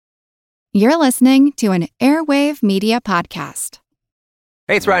You're listening to an Airwave Media Podcast.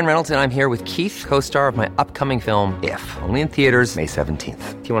 Hey, it's Ryan Reynolds, and I'm here with Keith, co-star of my upcoming film, If, only in theaters May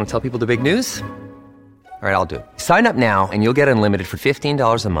 17th. Do you want to tell people the big news? All right, I'll do it. Sign up now and you'll get unlimited for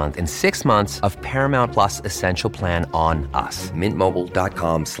 $15 a month and 6 months of Paramount Plus Essential Plan on us.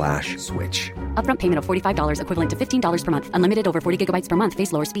 MintMobile.com/switch. Upfront payment of $45 equivalent to $15 per month. Unlimited over 40 gigabytes per month.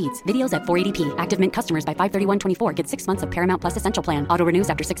 Face lower speeds. Videos at 480p. Active Mint customers by 531.24 get 6 months of Paramount Plus Essential Plan. Auto renews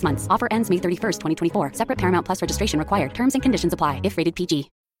after 6 months. Offer ends May 31st, 2024. Separate Paramount Plus registration required. Terms and conditions apply if rated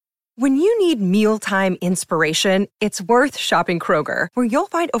PG. When you need mealtime inspiration, it's worth shopping Kroger, where you'll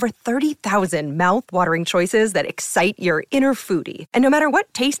find over 30,000 mouth-watering choices that excite your inner foodie. And no matter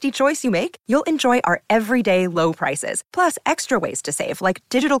what tasty choice you make, you'll enjoy our everyday low prices, plus extra ways to save, like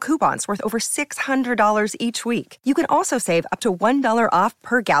digital coupons worth over $600 each week. You can also save up to $1 off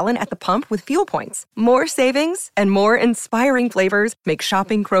per gallon at the pump with fuel points. More savings and more inspiring flavors make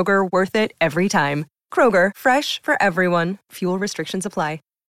shopping Kroger worth it every time. Kroger, fresh for everyone. Fuel restrictions apply.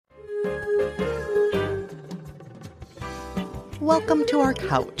 Welcome to our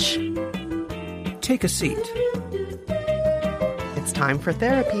couch. Take a seat. It's time for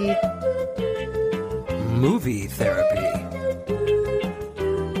therapy. Movie therapy.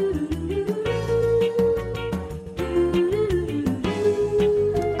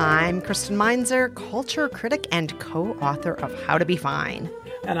 I'm Kristen Meinzer, culture critic and co-author of How to Be Fine.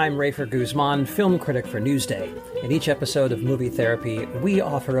 And I'm Rafer Guzman, film critic for Newsday. In each episode of Movie Therapy, we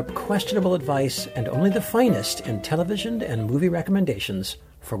offer up questionable advice and only the finest in television and movie recommendations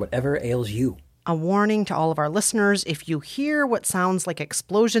for whatever ails you. A warning to all of our listeners, if you hear what sounds like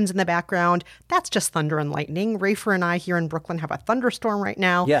explosions in the background, that's just thunder and lightning. Rafer and I here in Brooklyn have a thunderstorm right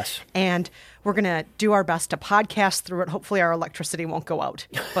now. Yes. And we're going to do our best to podcast through it. Hopefully our electricity won't go out.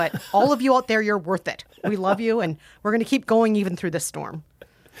 But all of you out there, you're worth it. We love you, and we're going to keep going even through this storm.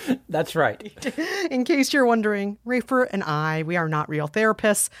 That's right. In case you're wondering, Rafer and I, we are not real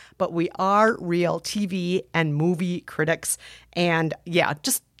therapists, but we are real TV and movie critics. And yeah,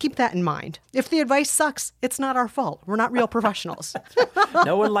 just keep that in mind. If the advice sucks, it's not our fault. We're not real professionals.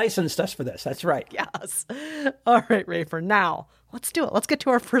 No one licensed us for this. That's right. Yes. All right, Rafer. Now, let's do it. Let's get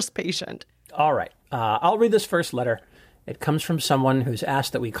to our first patient. All right. I'll read this first letter. It comes from someone who's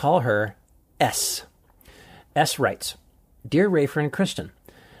asked that we call her S. S writes, Dear Rafer and Kristen,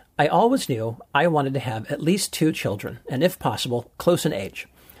 I always knew I wanted to have at least 2 children, and if possible, close in age.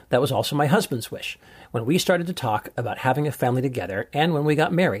 That was also my husband's wish when we started to talk about having a family together and when we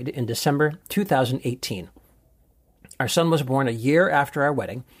got married in December 2018. Our son was born a year after our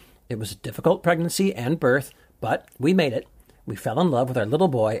wedding. It was a difficult pregnancy and birth, but we made it. We fell in love with our little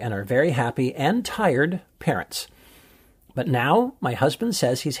boy and are very happy and tired parents. But now my husband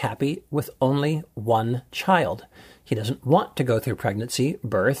says he's happy with only 1 child. He doesn't want to go through pregnancy,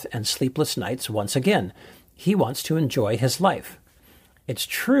 birth, and sleepless nights once again. He wants to enjoy his life. It's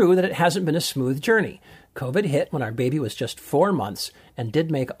true that it hasn't been a smooth journey. COVID hit when our baby was just 4 months and did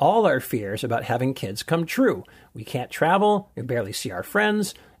make all our fears about having kids come true. We can't travel, we barely see our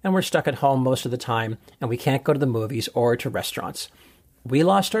friends, and we're stuck at home most of the time, and we can't go to the movies or to restaurants. We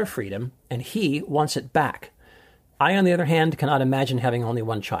lost our freedom, and he wants it back. I, on the other hand, cannot imagine having only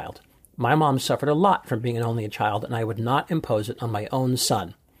 1 child. My mom suffered a lot from being an only child, and I would not impose it on my own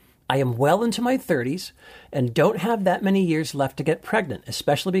son. I am well into my 30s and don't have that many years left to get pregnant,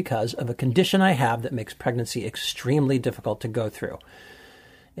 especially because of a condition I have that makes pregnancy extremely difficult to go through.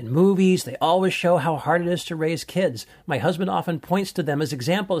 In movies, they always show how hard it is to raise kids. My husband often points to them as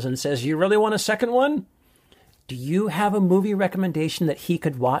examples and says, "You really want a second one?" Do you have a movie recommendation that he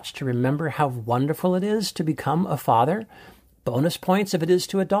could watch to remember how wonderful it is to become a father? Bonus points if it is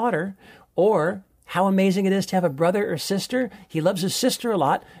to a daughter, or how amazing it is to have a brother or sister. He loves his sister a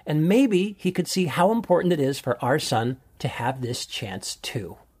lot, and maybe he could see how important it is for our son to have this chance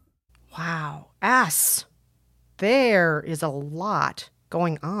too. Wow. S. There is a lot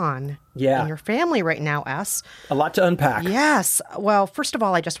going on in your family right now, S. A lot to unpack. Yes. Well, first of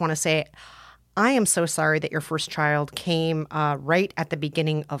all, I just want to say I am so sorry that your first child came right at the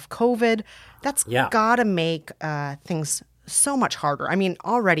beginning of COVID. That's got to make things so much harder. I mean,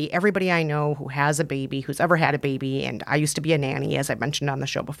 already everybody I know who has a baby, who's ever had a baby, and I used to be a nanny, as I mentioned on the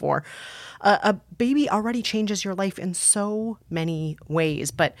show before, a baby already changes your life in so many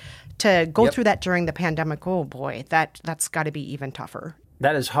ways. But to go through that during the pandemic, oh boy, that's got to be even tougher.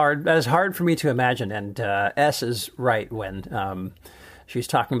 That is hard. That is hard for me to imagine. And S is right when she's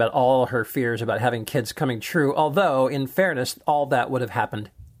talking about all her fears about having kids coming true. Although, in fairness, all that would have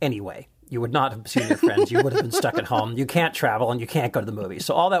happened anyway. You would not have seen your friends. You would have been stuck at home. You can't travel and you can't go to the movies.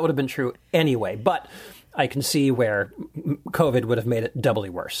 So all that would have been true anyway. But I can see where COVID would have made it doubly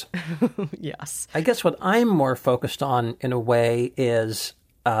worse. Yes. I guess what I'm more focused on in a way is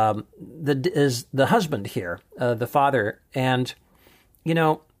the husband here, the father. And, you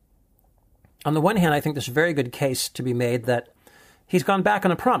know, on the one hand, I think there's a very good case to be made that he's gone back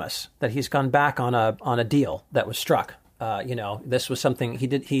on a promise, that he's gone back on a deal that was struck. You know, this was something he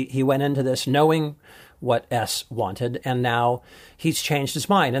did. He went into this knowing what S wanted, and now he's changed his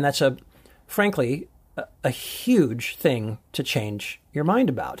mind. And that's frankly, a huge thing to change your mind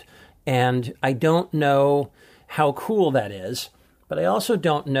about. And I don't know how cool that is, but I also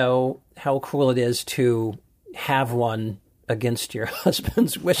don't know how cool it is to have one against your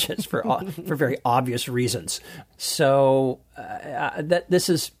husband's wishes for very obvious reasons. So this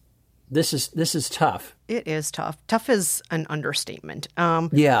is tough. It is tough. Tough is an understatement.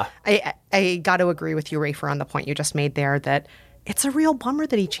 Yeah. I got to agree with you, Rafer, on the point you just made there that it's a real bummer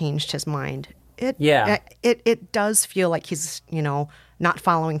that he changed his mind. It does feel like he's, you know, not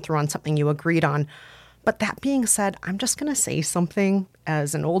following through on something you agreed on. But that being said, I'm just going to say something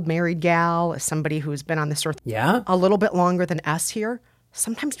as an old married gal, as somebody who's been on this earth a little bit longer than us here.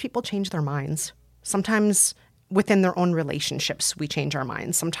 Sometimes people change their minds. Sometimes within their own relationships, we change our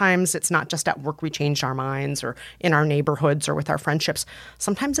minds. Sometimes it's not just at work we change our minds or in our neighborhoods or with our friendships.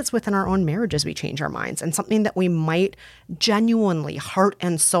 Sometimes it's within our own marriages we change our minds. And something that we might genuinely, heart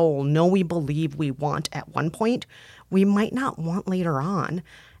and soul, know we believe we want at one point, we might not want later on.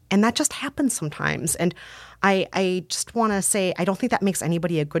 And that just happens sometimes. And I just want to say, I don't think that makes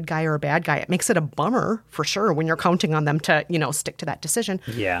anybody a good guy or a bad guy. It makes it a bummer, for sure, when you're counting on them to, you know, stick to that decision.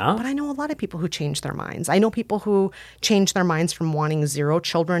 Yeah. But I know a lot of people who change their minds. I know people who change their minds from wanting 0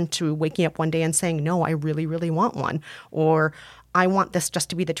 children to waking up one day and saying, no, I really, really want one. Or I want this just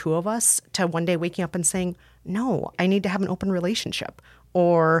to be the two of us, to one day waking up and saying, no, I need to have an open relationship.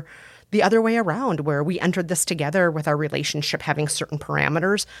 Or the other way around, where we entered this together with our relationship having certain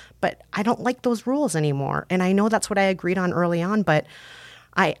parameters, but I don't like those rules anymore. And I know that's what I agreed on early on, but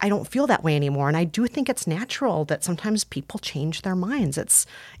I don't feel that way anymore. And I do think it's natural that sometimes people change their minds. It's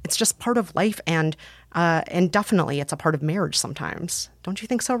just part of life, and definitely it's a part of marriage sometimes. Don't you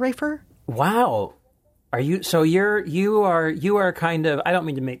think so, Rafer? Wow. Are you? So you are kind of. I don't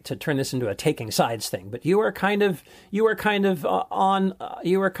mean to turn this into a taking sides thing, but you are kind of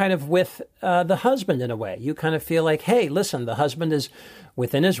with the husband in a way. You kind of feel like, hey, listen, the husband is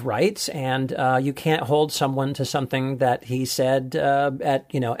within his rights, and you can't hold someone to something that he said at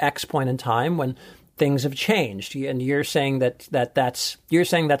X point in time when things have changed. And you're saying that's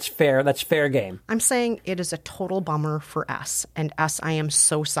fair. That's fair game. I'm saying it is a total bummer for S, and S, I am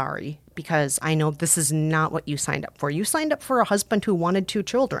so sorry. Because I know this is not what you signed up for. You signed up for a husband who wanted 2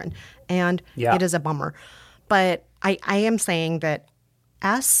 children, and it is a bummer. But I am saying that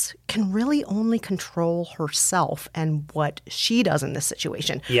S can really only control herself and what she does in this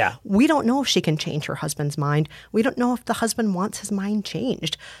situation. Yeah. We don't know if she can change her husband's mind. We don't know if the husband wants his mind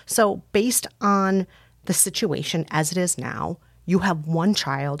changed. So based on the situation as it is now, you have one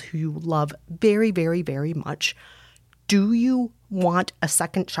child who you love very, very, very much. Do you want a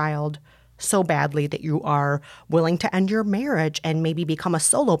second child so badly that you are willing to end your marriage and maybe become a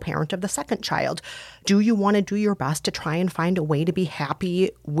solo parent of the second child? Do you want to do your best to try and find a way to be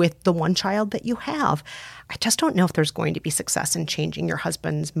happy with the one child that you have? I just don't know if there's going to be success in changing your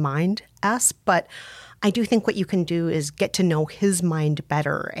husband's mind, S, but I do think what you can do is get to know his mind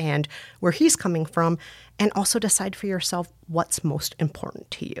better and where he's coming from, and also decide for yourself what's most important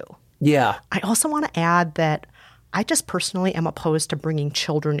to you. Yeah. I also want to add that I just personally am opposed to bringing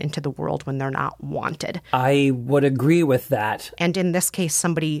children into the world when they're not wanted. I would agree with that. And in this case,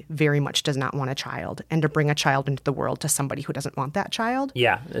 somebody very much does not want a child. And to bring a child into the world to somebody who doesn't want that child.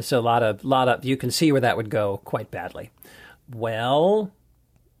 Yeah, it's a lot of, you can see where that would go quite badly. Well,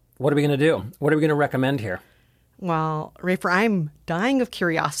 what are we going to do? What are we going to recommend here? Well, Rafer, I'm dying of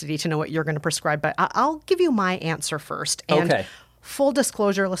curiosity to know what you're going to prescribe, but I'll give you my answer first. And okay. Full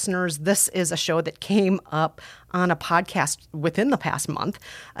disclosure, listeners, this is a show that came up on a podcast within the past month.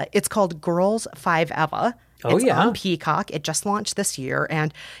 It's called Girls 5 Eva. It's on Peacock. It just launched this year,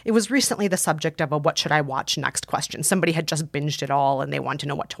 and it was recently the subject of a what should I watch next question. Somebody had just binged it all, and they wanted to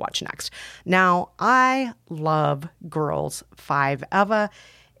know what to watch next. Now, I love Girls 5 Eva.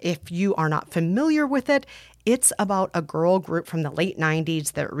 If you are not familiar with it, it's about a girl group from the late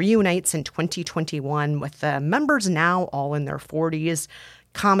 90s that reunites in 2021 with the members now all in their 40s.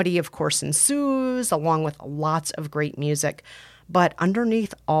 Comedy, of course, ensues, along with lots of great music. But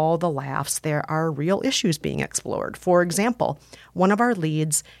underneath all the laughs, there are real issues being explored. For example, one of our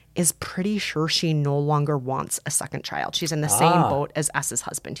leads is pretty sure she no longer wants a second child. She's in the same boat as S's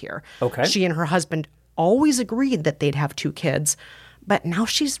husband here. Okay. She and her husband always agreed that they'd have 2 kids, but now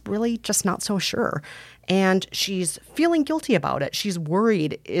she's really just not so sure. And she's feeling guilty about it. She's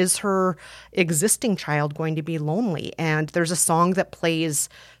worried, is her existing child going to be lonely? And there's a song that plays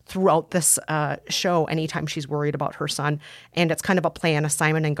throughout this show anytime she's worried about her son. And it's kind of a play on a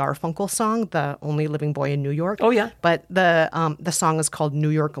Simon and Garfunkel song, The Only Living Boy in New York. Oh, yeah. But the song is called New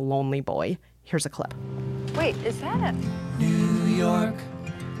York Lonely Boy. Here's a clip. Wait, is that it? New York,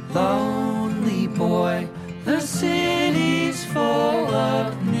 lonely boy, the city's full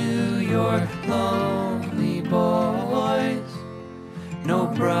of New York lonely boys. No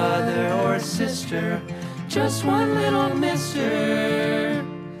brother or sister, just one little mister.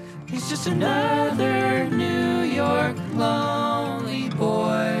 He's just another New York lonely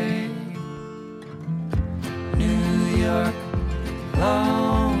boy. New York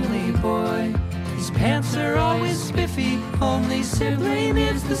lonely boy. His pants are always spiffy, only sibling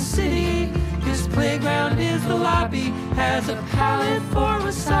is the city. His playground is the lobby, has a palette for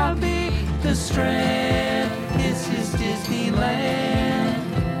wasabi. The Strand is his Disneyland.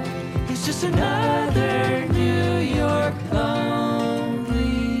 He's just another New York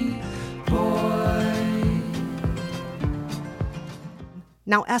lonely boy.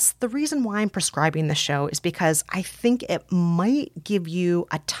 Now, S, the reason why I'm prescribing the show is because I think it might give you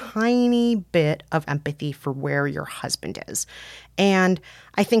a tiny bit of empathy for where your husband is. And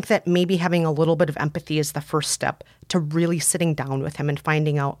I think that maybe having a little bit of empathy is the first step to really sitting down with him and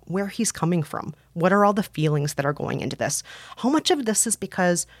finding out where he's coming from. What are all the feelings that are going into this? How much of this is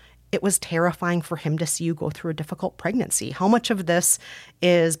because it was terrifying for him to see you go through a difficult pregnancy? How much of this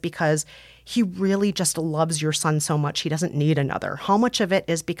is because he really just loves your son so much he doesn't need another? How much of it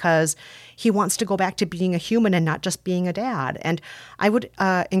is because he wants to go back to being a human and not just being a dad? And I would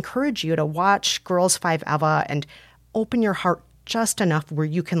encourage you to watch Girls 5 Eva and open your heart just enough where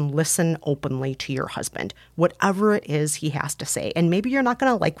you can listen openly to your husband, whatever it is he has to say. And maybe you're not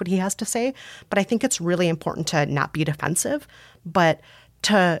going to like what he has to say, but I think it's really important to not be defensive, but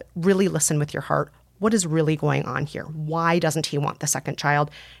to really listen with your heart. What is really going on here? Why doesn't he want the second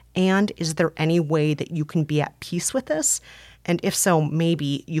child? And is there any way that you can be at peace with this? And if so,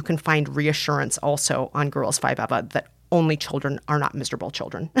 maybe you can find reassurance also on Girls 5 Eva that only children are not miserable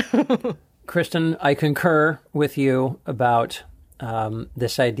children. Kristen, I concur with you about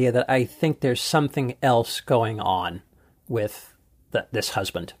this idea that I think there's something else going on with this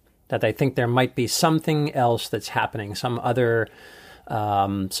husband, that I think there might be something else that's happening, some other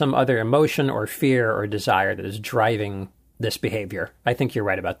emotion or fear or desire that is driving this behavior. I think you're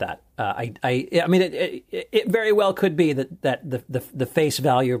right about that. I mean, it very well could be that the face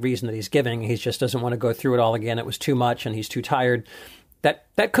value reason that he's giving, he just doesn't want to go through it all again. It was too much and he's too tired.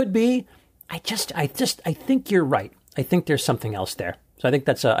 That could be. I think you're right. I think there's something else there. So I think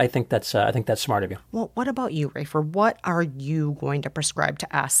that's smart of you. Well, what about you, Rafer? What are you going to prescribe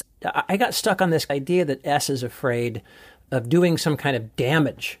to S? I got stuck on this idea that S is afraid of doing some kind of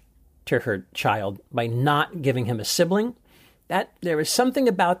damage to her child by not giving him a sibling. That there was something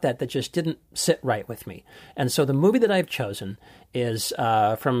about that just didn't sit right with me. And so the movie that I've chosen is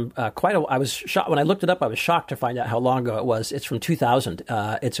from I was shocked when I looked it up. I was shocked to find out how long ago it was. It's from 2000.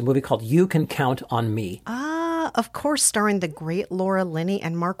 It's a movie called You Can Count on Me. Of course, starring the great Laura Linney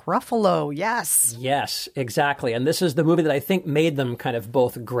and Mark Ruffalo. Yes. Yes, exactly. And this is the movie that I think made them kind of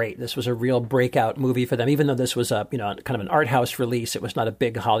both great. This was a real breakout movie for them, even though this was a kind of an art house release. It was not a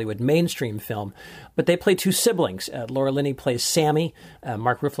big Hollywood mainstream film. But they play 2 siblings. Laura Linney plays Sammy.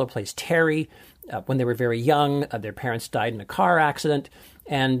 Mark Ruffalo plays Terry. When they were very young, their parents died in a car accident.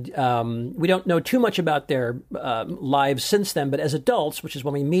 And we don't know too much about their lives since then, but as adults, which is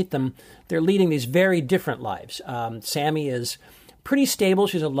when we meet them, they're leading these very different lives. Sammy is pretty stable.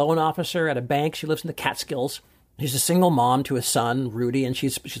 She's a loan officer at a bank. She lives in the Catskills. She's a single mom to a son, Rudy, and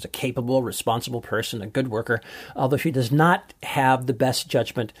she's a capable, responsible person, a good worker, although she does not have the best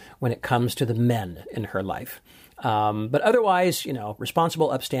judgment when it comes to the men in her life. But otherwise,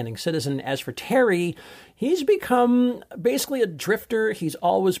 responsible, upstanding citizen. As for Terry, he's become basically a drifter. He's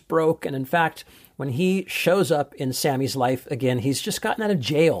always broke. And in fact, when he shows up in Sammy's life again, he's just gotten out of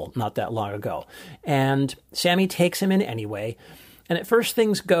jail not that long ago. And Sammy takes him in anyway. And at first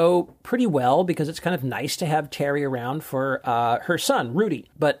things go pretty well because it's kind of nice to have Terry around for her son, Rudy.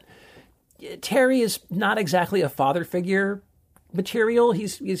 But Terry is not exactly a father figure material.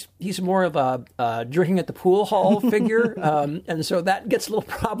 He's more of a drinking at the pool hall figure. And so that gets a little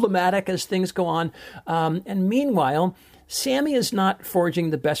problematic as things go on. And meanwhile, Sammy is not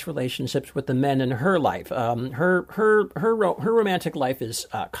forging the best relationships with the men in her life. Her romantic life is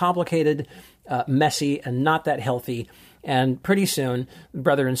complicated, messy, and not that healthy. And pretty soon,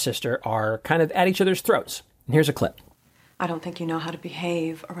 brother and sister are kind of at each other's throats. And here's a clip. I don't think you know how to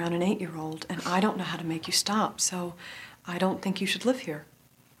behave around an 8-year-old, and I don't know how to make you stop, so I don't think you should live here.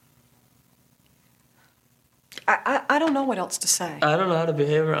 I don't know what else to say. I don't know how to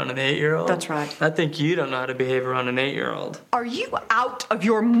behave around an 8-year-old? That's right. I think you don't know how to behave around an 8-year-old. Are you out of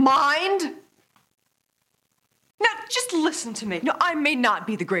your mind? Now, just listen to me. No, I may not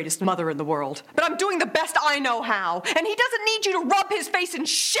be the greatest mother in the world, but I'm doing the best I know how, and he doesn't need you to rub his face in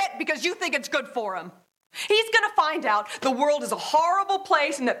shit because you think it's good for him. He's gonna find out the world is a horrible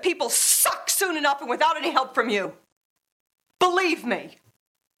place and that people suck soon enough and without any help from you. Believe me.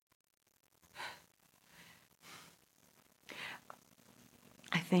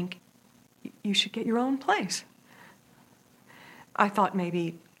 I think you should get your own place. I thought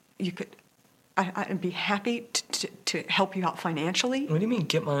maybe you could... I'd be happy to help you out financially. What do you mean,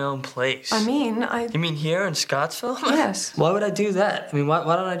 get my own place? I mean, You mean here in Scottsville? Yes. Why would I do that? I mean, why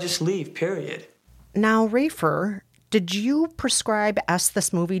don't I just leave, period? Now, Rafer, did you prescribe us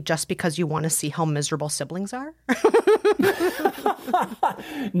this movie just because you want to see how miserable siblings are?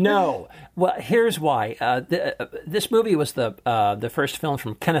 No. Well, here's why. This movie was the first film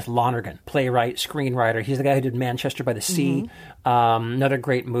from Kenneth Lonergan, playwright, screenwriter. He's the guy who did Manchester by the Sea, another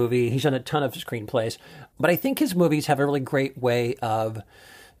great movie. He's done a ton of screenplays. But I think his movies have a really great way of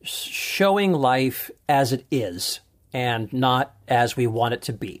showing life as it is and not as we want it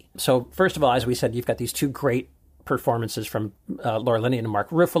to be. So first of all, as we said, you've got these two great performances from Laura Linney and Mark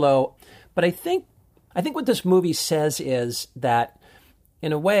Ruffalo. But I think what this movie says is that,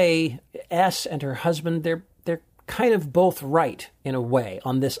 in a way, S and her husband, they're kind of both right in a way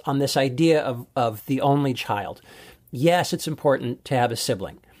on this idea of the only child. Yes, it's important to have a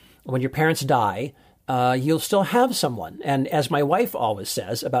sibling. When your parents die, you'll still have someone. And as my wife always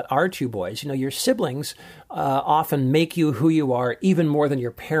says about our two boys, your siblings often make you who you are even more than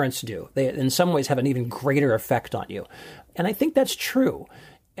your parents do. They, in some ways, have an even greater effect on you. And I think that's true.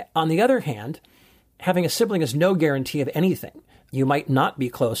 On the other hand, having a sibling is no guarantee of anything. You might not be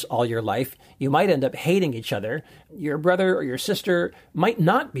close all your life. You might end up hating each other. Your brother or your sister might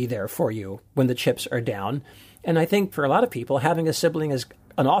not be there for you when the chips are down. And I think for a lot of people, having a sibling is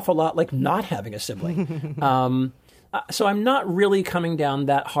an awful lot like not having a sibling. So I'm not really coming down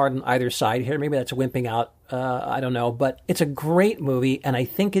that hard on either side here. Maybe that's wimping out. I don't know. But it's a great movie, and I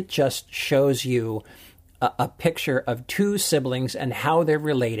think it just shows you a picture of two siblings and how they're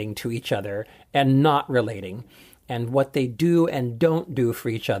relating to each other and not relating, and what they do and don't do for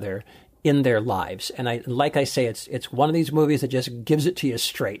each other in their lives. And like I say, it's one of these movies that just gives it to you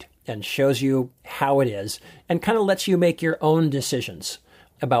straight and shows you how it is and kind of lets you make your own decisions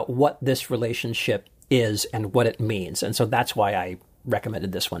about what this relationship is and what it means. And so that's why I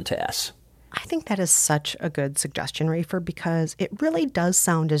recommended this one to S. I think that is such a good suggestion, Rafer, because it really does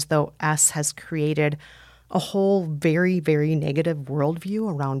sound as though S has created a whole very, very negative worldview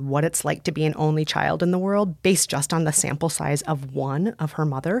around what it's like to be an only child in the world based just on the sample size of one of her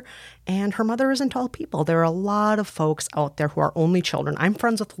mother. And her mother isn't all people. There are a lot of folks out there who are only children. I'm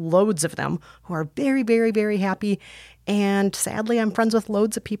friends with loads of them who are very, very, very happy. And sadly, I'm friends with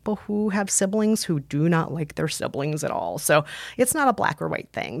loads of people who have siblings who do not like their siblings at all. So it's not a black or white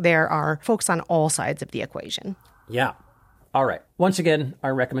thing. There are folks on all sides of the equation. Yeah. All right. Once again,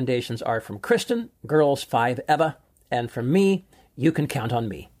 our recommendations are from Kristen, Girls 5 Eva, and from me, You Can Count on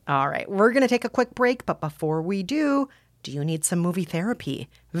Me. All right. We're going to take a quick break, but before we do you need some movie therapy?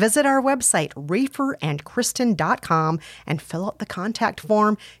 Visit our website, raferandkristen.com, and fill out the contact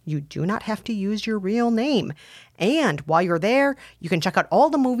form. You do not have to use your real name. And while you're there, you can check out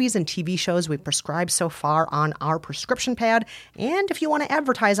all the movies and TV shows we've prescribed so far on our prescription pad. And if you want to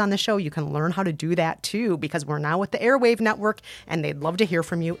advertise on the show, you can learn how to do that too, because we're now with the Airwave Network, and they'd love to hear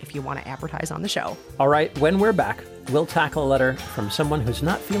from you if you want to advertise on the show. All right, when we're back, we'll tackle a letter from someone who's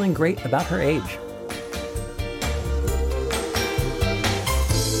not feeling great about her age.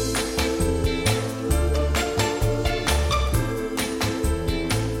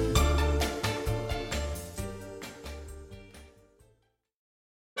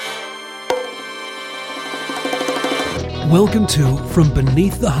 Welcome to From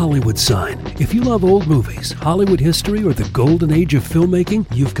Beneath the Hollywood Sign. If you love old movies, Hollywood history, or the golden age of filmmaking,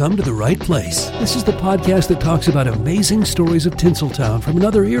 you've come to the right place. This is the podcast that talks about amazing stories of Tinseltown from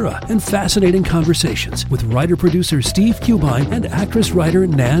another era and fascinating conversations with writer-producer Steve Cubine and actress-writer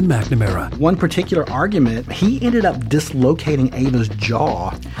Nan McNamara. One particular argument, he ended up dislocating Ava's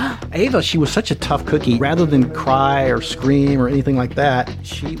jaw. Ava, she was such a tough cookie. Rather than cry or scream or anything like that,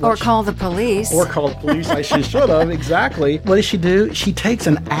 Or call the police. Or call the police like she should have, exactly. Exactly. What does she do? She takes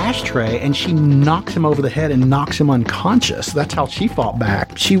an ashtray and she knocks him over the head and knocks him unconscious. That's how she fought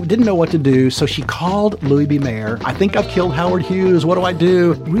back. She didn't know what to do, so she called Louis B. Mayer. I think I've killed Howard Hughes. What do I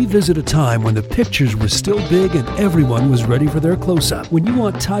do? Revisit a time when the pictures were still big and everyone was ready for their close-up. When you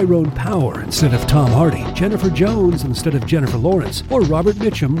want Tyrone Power instead of Tom Hardy, Jennifer Jones instead of Jennifer Lawrence, or Robert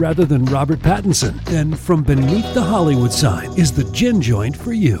Mitchum rather than Robert Pattinson, then From Beneath the Hollywood Sign is the gin joint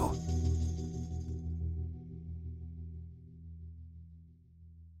for you.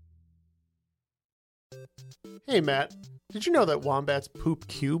 Hey, Matt, did you know that wombats poop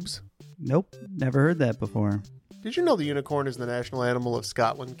cubes? Nope, never heard that before. Did you know the unicorn is the national animal of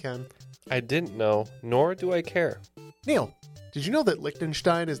Scotland, Ken? I didn't know, nor do I care. Neil, did you know that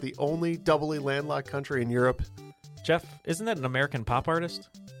Liechtenstein is the only doubly landlocked country in Europe? Jeff, isn't that an American pop artist?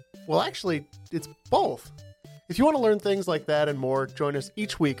 Well, actually, it's both. If you want to learn things like that and more, join us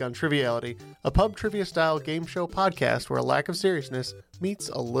each week on Triviality, a pub trivia-style game show podcast where a lack of seriousness meets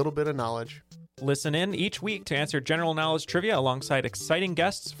a little bit of knowledge. Listen in each week to answer general knowledge trivia alongside exciting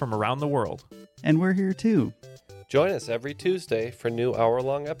guests from around the world. And we're here too. Join us every Tuesday for new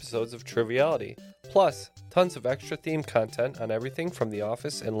hour-long episodes of Triviality, plus tons of extra theme content on everything from The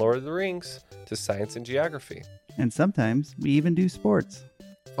Office and Lord of the Rings to science and geography. And sometimes we even do sports.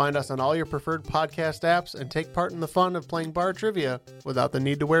 Find us on all your preferred podcast apps and take part in the fun of playing bar trivia without the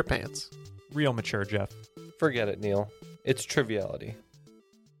need to wear pants. Real mature, Jeff. Forget it, Neil. It's Triviality.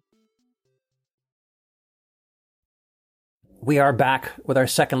 We are back with our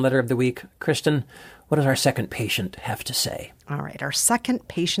second letter of the week. Kristen, what does our second patient have to say? All right. Our second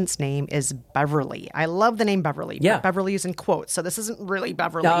patient's name is Beverly. I love the name Beverly. Yeah. But Beverly is in quotes, so this isn't really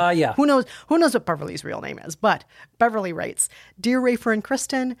Beverly. Yeah. Who knows what Beverly's real name is? But Beverly writes, Dear Rafer and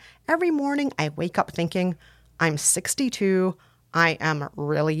Kristen, every morning I wake up thinking, I'm 62. I am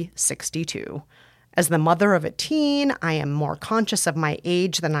really 62. As the mother of a teen, I am more conscious of my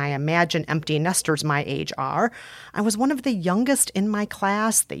age than I imagine empty nesters my age are. I was one of the youngest in my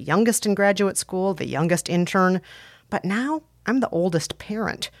class, the youngest in graduate school, the youngest intern. But now I'm the oldest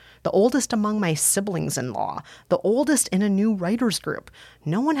parent, the oldest among my siblings-in-law, the oldest in a new writers group.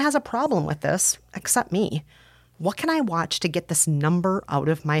 No one has a problem with this except me. What can I watch to get this number out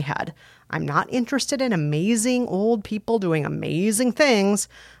of my head? I'm not interested in amazing old people doing amazing things.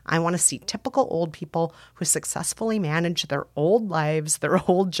 I want to see typical old people who successfully manage their old lives, their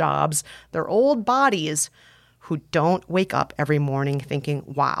old jobs, their old bodies, who don't wake up every morning thinking,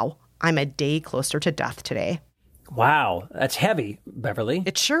 wow, I'm a day closer to death today. Wow, that's heavy, Beverly.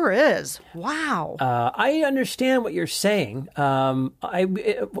 It sure is. Wow. I understand what you're saying. One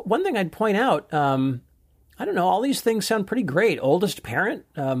thing I'd point out, I don't know, all these things sound pretty great. Oldest parent,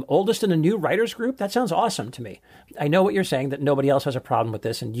 oldest in a new writers group. That sounds awesome to me. I know what you're saying, that nobody else has a problem with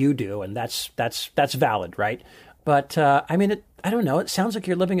this and you do, and that's valid, right? But I don't know. It sounds like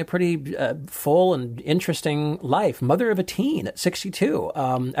you're living a pretty full and interesting life. Mother of a teen at 62.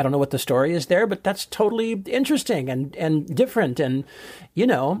 I don't know what the story is there, but that's totally interesting and different. And, you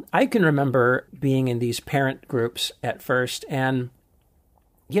know, I can remember being in these parent groups at first, and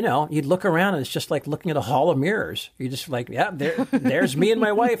you know, you'd look around and it's just like looking at a hall of mirrors. You're just like, yeah, there's me and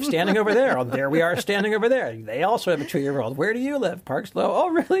my wife standing over there. Oh, there we are standing over there. They also have a 2-year-old. Where do you live? Park Slope. Oh,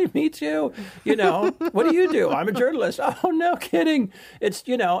 really? Me too. You know, what do you do? I'm a journalist. Oh, no kidding. It's,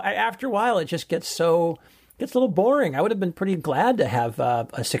 you know, after a while, it just gets a little boring. I would have been pretty glad to have a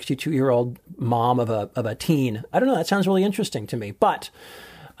 62-year-old mom of a teen. I don't know. That sounds really interesting to me. But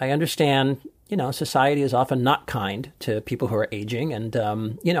I understand, you know, society is often not kind to people who are aging. And,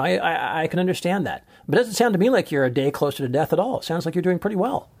 you know, I can understand that. But it doesn't sound to me like you're a day closer to death at all. It sounds like you're doing pretty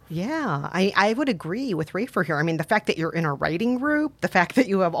well. Yeah, I would agree with Rafer here. I mean, the fact that you're in a writing group, the fact that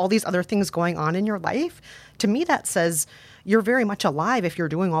you have all these other things going on in your life, to me that says you're very much alive if you're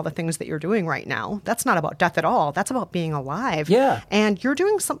doing all the things that you're doing right now. That's not about death at all. That's about being alive. Yeah. And you're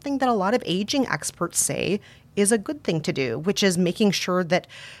doing something that a lot of aging experts say is a good thing to do, which is making sure that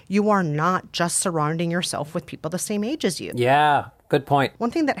you are not just surrounding yourself with people the same age as you. Yeah, good point. One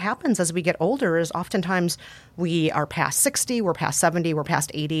thing that happens as we get older is oftentimes we are past 60, we're past 70, we're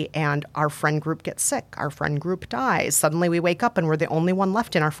past 80, and our friend group gets sick. Our friend group dies. Suddenly we wake up and we're the only one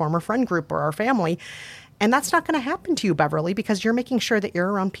left in our former friend group or our family. And that's not going to happen to you, Beverly, because you're making sure that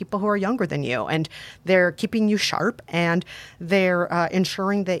you're around people who are younger than you, and they're keeping you sharp, and they're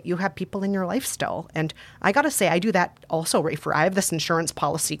ensuring that you have people in your life still. And I got to say, I do that also, Rafer. I have this insurance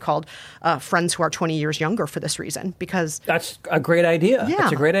policy called Friends Who Are 20 Years Younger for this reason, because that's a great idea. Yeah,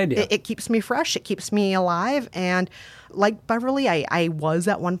 that's a great idea. It keeps me fresh. It keeps me alive. And Like Beverly, I was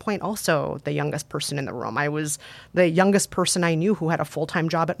at one point also the youngest person in the room. I was the youngest person I knew who had a full-time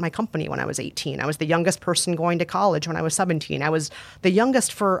job at my company when I was 18. I was the youngest person going to college when I was 17. I was the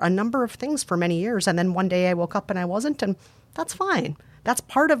youngest for a number of things for many years. And then one day I woke up and I wasn't, and that's fine. That's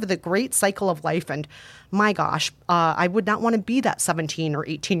part of the great cycle of life. And my gosh, I would not want to be that 17 or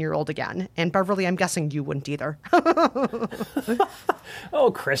 18-year-old again. And Beverly, I'm guessing you wouldn't either.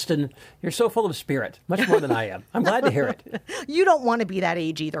 Oh, Kristen, you're so full of spirit, much more than I am. I'm glad to hear it. You don't want to be that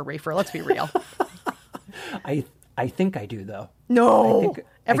age either, Rafer. Let's be real. I think I do, though. No.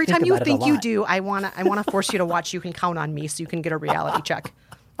 Every time you think you do, I want to force you to watch You Can Count on Me so you can get a reality check.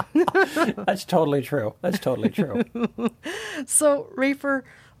 That's totally true. That's totally true. So, Rafer,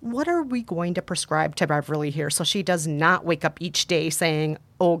 what are we going to prescribe to Beverly here so she does not wake up each day saying,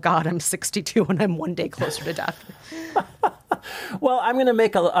 oh, God, I'm 62 and I'm one day closer to death? Well,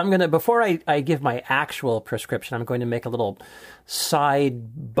 before I give my actual prescription, I'm going to make a little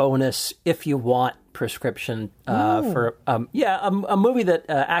side bonus, if you want, prescription for a movie that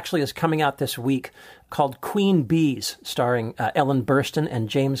actually is coming out this week called Queen Bees, starring Ellen Burstyn and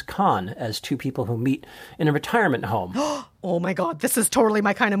James Caan as two people who meet in a retirement home. Oh my God, this is totally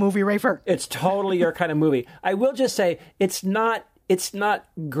my kind of movie, Rafer. It's totally your kind of movie. I will just say it's not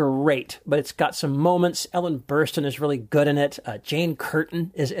great, but it's got some moments. Ellen Burstyn is really good in it. Jane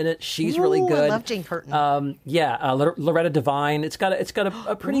Curtin is in it. She's really good. I love Jane Curtin. Loretta Devine. It's got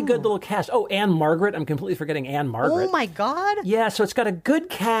a pretty good little cast. Oh, Anne Margaret. I'm completely forgetting Anne Margaret. Oh my God. Yeah, so it's got a good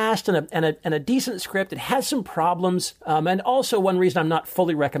cast and a decent script. It has some problems, and also one reason I'm not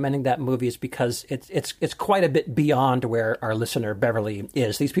fully recommending that movie is because it's quite a bit beyond where our listener Beverly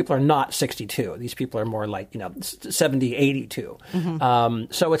is. These people are not 62. These people are more like 70, 82.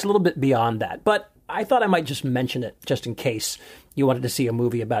 So it's a little bit beyond that. But I thought I might just mention it just in case you wanted to see a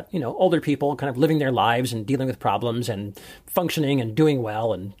movie about, older people kind of living their lives and dealing with problems and functioning and doing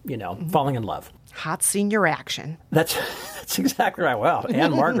well and, falling in love. Hot senior action. That's exactly right. Well,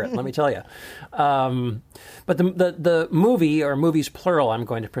 Anne Margaret, let me tell you. But the movie, or movies plural, I'm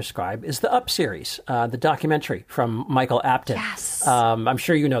going to prescribe is the Up series, the documentary from Michael Apted. Yes. I'm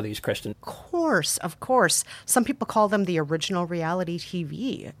sure you know these, Kristen. Of course. Some people call them the original reality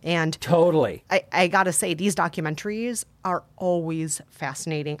TV. And totally. I got to say, these documentaries are always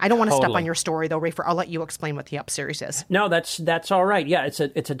fascinating. I don't want to step on your story, though, Rafer. I'll let you explain what the Up series is. No, that's all right. Yeah,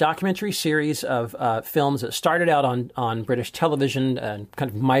 it's a documentary series of films that started out on British television and kind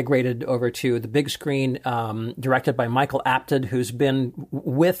of migrated over to the big screen, directed by Michael Apted, who's been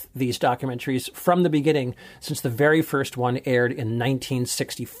with these documentaries from the beginning since the very first one aired in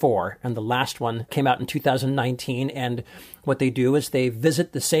 1964, and the last one came out in 2019. And what they do is they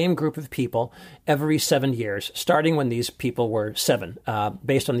visit the same group of people every 7 years, starting when these people were 7,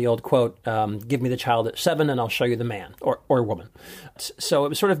 based on the old quote, give me the child at 7 and I'll show you the man or woman. So it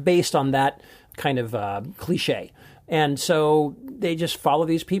was sort of based on that kind of cliche. And so they just follow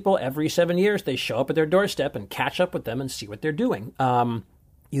these people every 7 years. They show up at their doorstep and catch up with them and see what they're doing.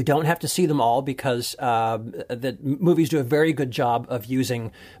 You don't have to see them all because the movies do a very good job of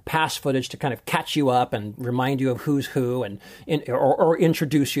using past footage to kind of catch you up and remind you of who's who or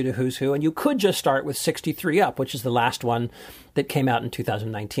introduce you to who's who. And you could just start with 63 Up, which is the last one that came out in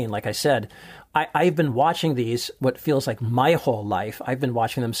 2019. Like I said, I've been watching these what feels like my whole life. I've been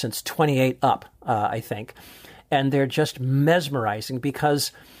watching them since 28 Up, I think. And they're just mesmerizing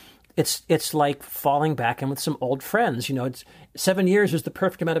because it's like falling back in with some old friends. It's 7 years is the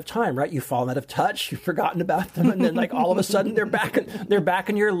perfect amount of time, right? You've fallen out of touch, you've forgotten about them, and then like all of a sudden they're back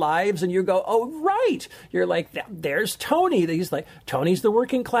in your lives, and you go, oh right. You're like, there's Tony. Tony's the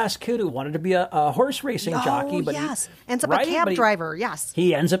working class kid who wanted to be a horse racing jockey, but yes, ends up a cab driver. Yes,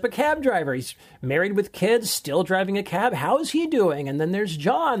 he ends up a cab driver. He's married with kids, still driving a cab. How's he doing? And then there's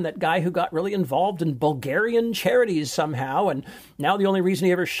John, that guy who got really involved in Bulgarian charities somehow, and now the only reason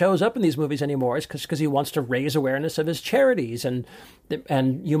he ever shows up in these movies anymore is because he wants to raise awareness of his charities.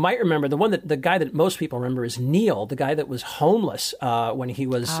 And you might remember the guy that most people remember is Neil, the guy that was homeless when he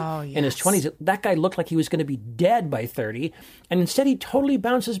was in his 20s. That guy looked like he was going to be dead by 30, and instead he totally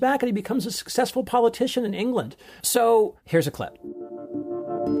bounces back and he becomes a successful politician in England. So here's a clip.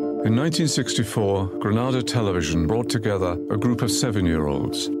 In 1964, Granada Television brought together a group of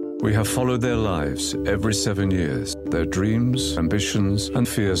 7-year-olds. We have followed their lives every 7 years, their dreams, ambitions, and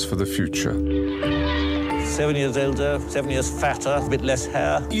fears for the future. 7 years older, 7 years fatter, a bit less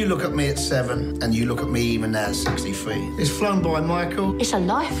hair. You look at me at 7, and you look at me even now at 63. It's flown by, Michael. It's a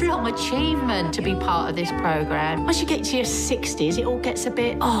lifelong achievement to be part of this programme. Once you get to your 60s, it all gets a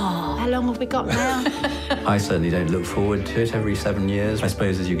bit, how long have we got now? I certainly don't look forward to it every 7 years. I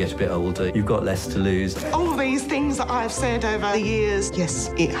suppose as you get a bit older, you've got less to lose. All these things that I've said over the years, yes,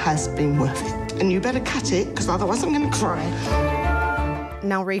 it has been worth it. And you better cut it, because otherwise I'm going to cry.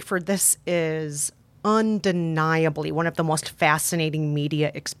 Now, Rayford, this is undeniably one of the most fascinating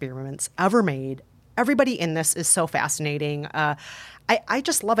media experiments ever made. Everybody in this is so fascinating. I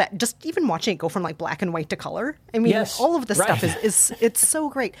just love it. Just even watching it go from like black and white to color. I mean, yes, all of this right. stuff is it's so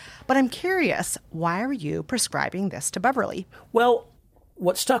great. But I'm curious, why are you prescribing this to Beverly? Well,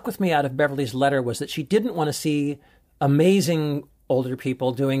 what stuck with me out of Beverly's letter was that she didn't want to see amazing older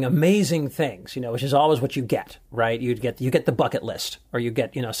people doing amazing things, which is always what you get, right? You get the bucket list, or you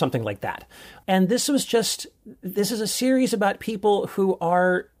get, something like that. And this is a series about people who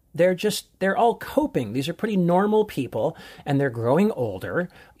are, they're all coping. These are pretty normal people, and they're growing older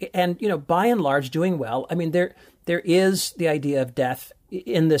and, by and large doing well. I mean, there is the idea of death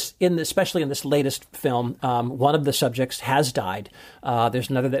especially in this latest film. One of the subjects has died. There's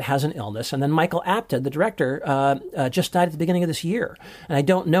another that has an illness. And then Michael Apted, the director, just died at the beginning of this year. And I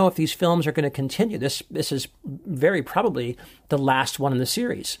don't know if these films are going to continue. This is very probably the last one in the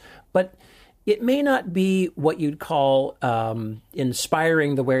series. But it may not be what you'd call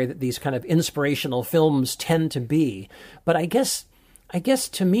inspiring the way that these kind of inspirational films tend to be. But I guess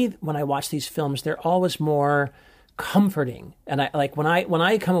to me, when I watch these films, they're always more comforting. And I like when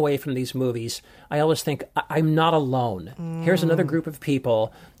I come away from these movies, I always think I'm not alone. Here's another group of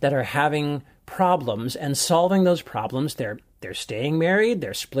people that are having problems and solving those problems. They're staying married,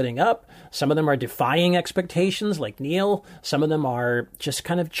 they're splitting up. Some of them are defying expectations like Neil. Some of them are just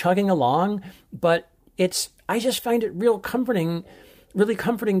kind of chugging along. But I just find it really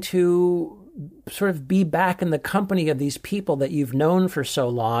comforting to sort of be back in the company of these people that you've known for so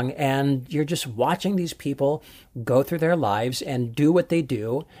long, and you're just watching these people go through their lives and do what they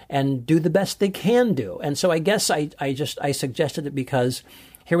do and do the best they can do. And so I guess I suggested it because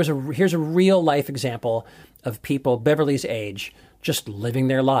here's a real life example of people Beverly's age just living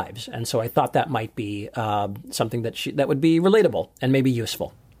their lives. And so I thought that might be something that would be relatable and maybe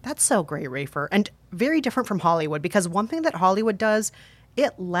useful. That's so great, Rayford, and very different from Hollywood, because one thing that Hollywood does,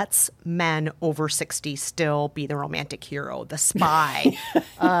 it lets men over 60 still be the romantic hero, the spy,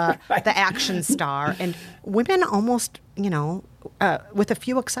 right. The action star. And women almost, with a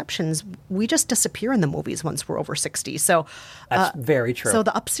few exceptions, we just disappear in the movies once we're over 60. So that's very true. So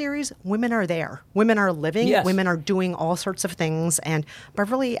the Up series, women are there. Women are living. Yes. Women are doing all sorts of things. And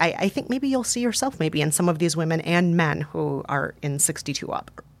Beverly, I think maybe you'll see yourself maybe in some of these women and men who are in 62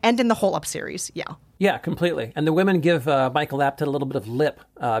 up. And in the whole Up series, yeah. Yeah, completely. And the women give Michael Apted a little bit of lip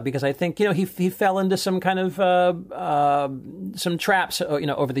because I think, he fell into some kind of some traps,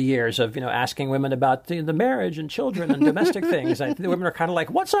 over the years of, asking women about the marriage and children and domestic things. I think the women are kind of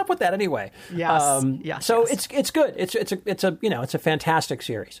like, what's up with that anyway? Yes. Yes. So it's good. It's a fantastic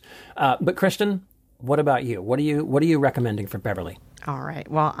series. But Kristen, what about you? What are you recommending for Beverly? All right.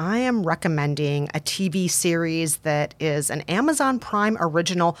 Well, I am recommending a TV series that is an Amazon Prime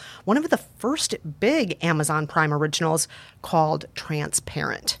original, one of the first big Amazon Prime originals, called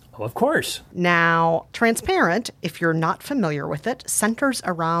Transparent. Oh, of course. Now, Transparent, if you're not familiar with it, centers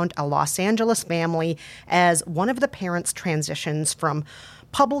around a Los Angeles family as one of the parents transitions from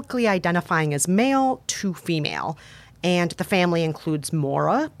publicly identifying as male to female. And the family includes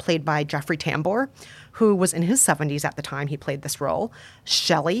Maura, played by Jeffrey Tambor, who was in his 70s at the time he played this role.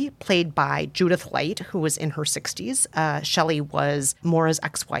 Shelley, played by Judith Light, who was in her 60s. Shelley was Maura's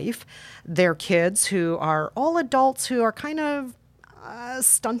ex-wife. Their kids, who are all adults who are kind of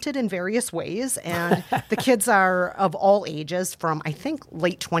stunted in various ways. And the kids are of all ages from, I think,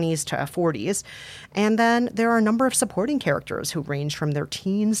 late 20s to 40s. And then there are a number of supporting characters who range from their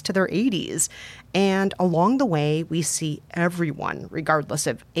teens to their 80s. And along the way, we see everyone, regardless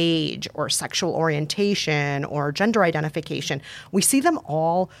of age or sexual orientation or gender identification. We see them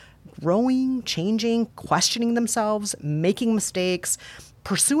all growing, changing, questioning themselves, making mistakes,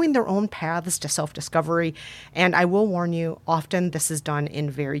 pursuing their own paths to self-discovery. And I will warn you, often this is done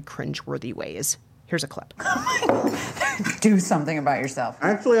in very cringeworthy ways. Here's a clip. Do something about yourself.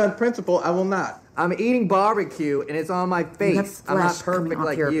 Actually, on principle, I will not. I'm eating barbecue, and it's on my face. I'm not perfect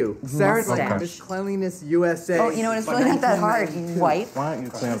like you. Sarah's like, Miss Cleanliness USA. Oh, you know what? It's really not that hard, you wipe. Why don't you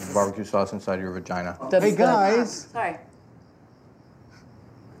clean up the barbecue sauce inside your vagina? Hey, guys. Sorry.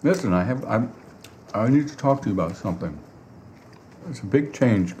 Listen, I need to talk to you about something. There's a big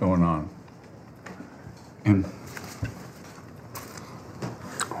change going on. Oh,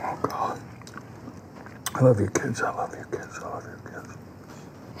 God. I love you, kids. I love you, kids. I love you, kids.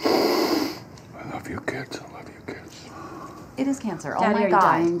 I love you, kids. I love you, kids. It is cancer. Daddy, oh my are God. you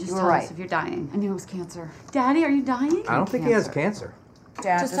dying? Just you were tell right. us if you're dying. I knew it was cancer. Daddy, are you dying? I don't think he has cancer.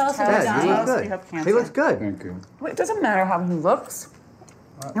 Dad, just tell us if Dad, you're you dying. look good. You have cancer. He looks good. Thank you. Well, it doesn't matter how he looks.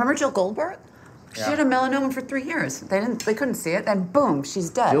 Remember Jill Goldberg? She Yeah. had a melanoma for 3 years. They couldn't see it, and boom, she's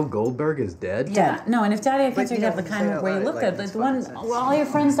dead. Jill Goldberg is dead? Yeah, no, and if Daddy had cancer, you you'd have the don't kind say of it where you like- look like good. Like it's the one, fucking well, all your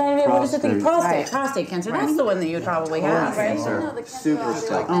friends died of it. What is it? Prostate. Prostate cancer. That's the one that you'd probably have, right? Super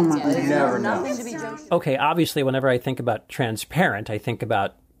sick. Oh my God. Never know. Nothing to be joked. Okay, obviously, whenever I think about transparent, I think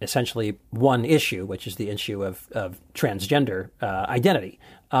about essentially one issue, which is the issue of transgender identity.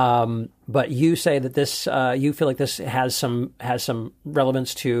 But you say that this, you feel like this has some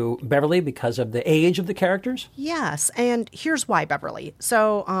relevance to Beverly because of the age of the characters? Yes, and here's why, Beverly.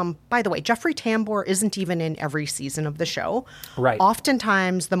 So, by the way, Jeffrey Tambor isn't even in every season of the show. Right.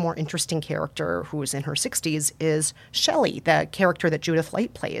 Oftentimes, the more interesting character, who is in her 60s, is Shelley, the character that Judith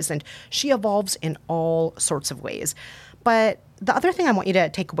Light plays, and she evolves in all sorts of ways. But the other thing I want you to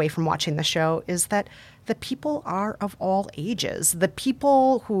take away from watching the show is that the people are of all ages. The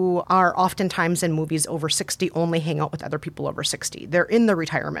people who are oftentimes in movies over 60 only hang out with other people over 60. They're in the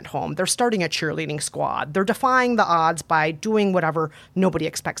retirement home. They're starting a cheerleading squad. They're defying the odds by doing whatever nobody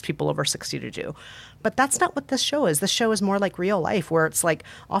expects people over 60 to do. But that's not what this show is. This show is more like real life, where it's like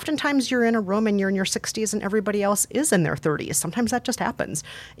oftentimes you're in a room and you're in your 60s and everybody else is in their 30s. Sometimes that just happens.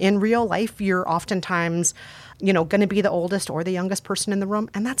 In real life, you're oftentimes, going to be the oldest or the youngest person in the room,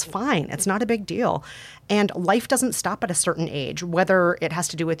 and that's fine. It's not a big deal. And life doesn't stop at a certain age, whether it has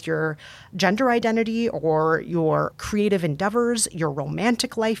to do with your gender identity or your creative endeavors, your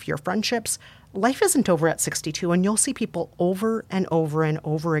romantic life, your friendships. Life isn't over at 62, and you'll see people over and over and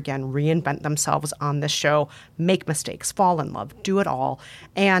over again reinvent themselves on this show, make mistakes, fall in love, do it all.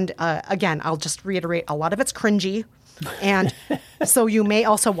 And again, I'll just reiterate, a lot of it's cringy. And so you may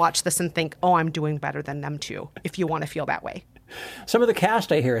also watch this and think, oh, I'm doing better than them too, if you want to feel that way. Some of the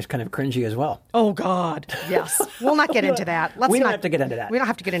cast, I hear, is kind of cringy as well. Oh, God. Yes. We'll not get into that. We don't have to get into that. We don't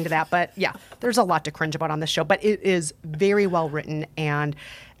have to get into that. But yeah, there's a lot to cringe about on this show. But it is very well written. And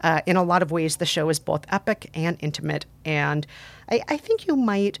in a lot of ways, the show is both epic and intimate. And I think you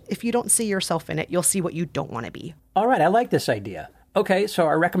might, if you don't see yourself in it, you'll see what you don't want to be. All right. I like this idea. Okay, so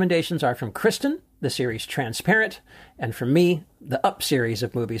our recommendations are from Kristen, the series Transparent, and from me, the Up series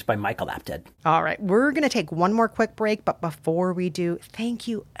of movies by Michael Apted. All right, we're going to take one more quick break, but before we do, thank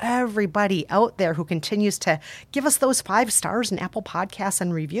you everybody out there who continues to give us those 5 stars in Apple Podcasts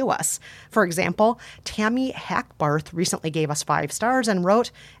and review us. For example, Tammy Hackbarth recently gave us 5 stars and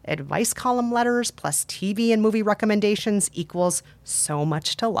wrote, "Advice column letters plus TV and movie recommendations equals so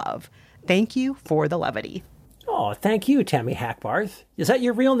much to love. Thank you for the levity." Oh, thank you, Tammy Hackbarth. Is that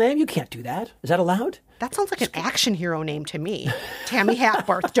your real name? You can't do that. Is that allowed? That sounds like an action hero name to me. Tammy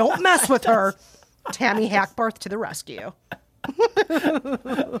Hackbarth. Don't mess with her. Tammy Hackbarth to the rescue.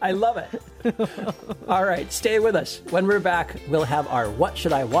 I love it. All right, stay with us. When we're back, we'll have our What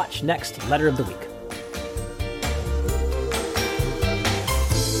Should I Watch Next letter of the week.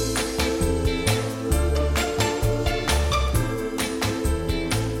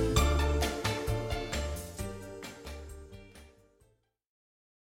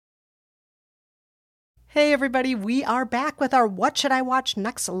 Hey everybody, we are back with our What Should I Watch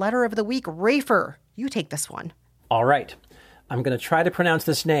Next letter of the week. Rafer, you take this one. All right. I'm going to try to pronounce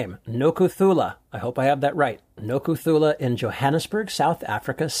this name. Nokuthula. I hope I have that right. Nokuthula in Johannesburg, South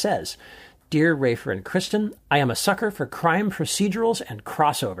Africa says, "Dear Rafer and Kristen, I am a sucker for crime procedurals and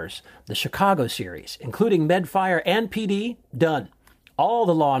crossovers. The Chicago series, including Medfire and PD, done. All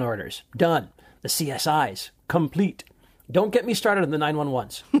the Law and Orders, done. The CSIs, complete. Don't get me started on the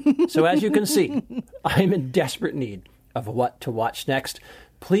 911s. So as you can see, I'm in desperate need of what to watch next.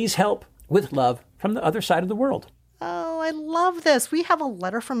 Please help. With love, from the other side of the world." Oh, I love this. We have a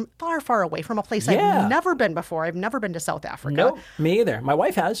letter from far, far away, from a place Yeah. I've never been before. I've never been to South Africa. Nope, me either. My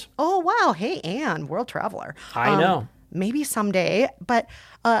wife has. Oh, wow. Hey, Anne, world traveler. I know. Maybe someday, but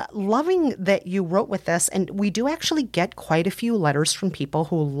loving that you wrote with this. And we do actually get quite a few letters from people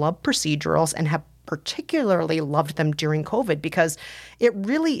who love procedurals and have particularly loved them during COVID, because it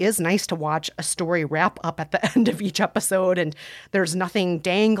really is nice to watch a story wrap up at the end of each episode and there's nothing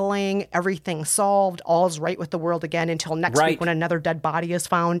dangling, everything solved, all's right with the world again until next week when another dead body is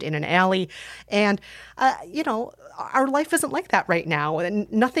found in an alley. And, our life isn't like that right now. And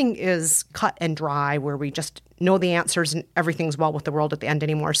nothing is cut and dry where we just know the answers and everything's well with the world at the end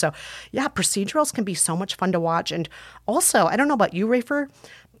anymore. So yeah, procedurals can be so much fun to watch. And also, I don't know about you, Rafer,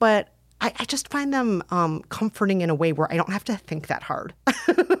 but I just find them comforting in a way where I don't have to think that hard.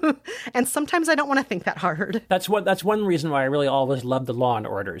 And sometimes I don't want to think that hard. That's one reason why I really always loved the Law and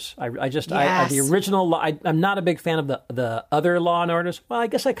Orders. The original. I'm not a big fan of the other Law and Orders. Well, I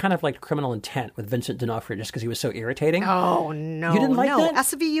guess I kind of liked Criminal Intent with Vincent D'Onofrio just because he was so irritating. Oh no, you didn't like that?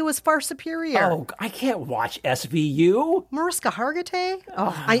 SVU is far superior. Oh, I can't watch SVU. Mariska Hargitay.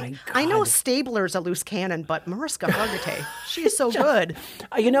 Oh, I know Stabler's a loose cannon, but Mariska Hargitay, she is so good.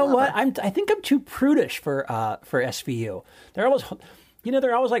 You know what? I think I'm too prudish for SVU. They're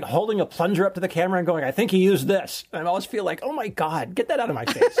always like holding a plunger up to the camera and going, I think he used this. And I always feel like, oh my God, get that out of my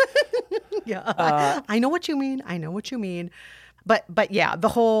face. Yeah. I know what you mean. But yeah, the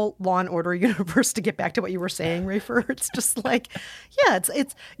whole Law and Order universe, to get back to what you were saying, Rafer, it's just like, yeah,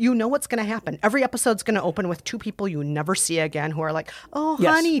 it's you know what's going to happen. Every episode's going to open with two people you never see again who are like, oh,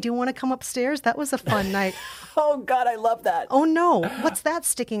 yes. Honey, do you want to come upstairs? That was a fun night. Oh, God, I love that. Oh, no. What's that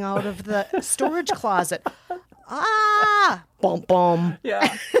sticking out of the storage closet? Ah, bum, bum.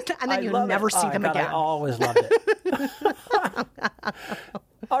 Yeah. And then you never see them again. I always loved it.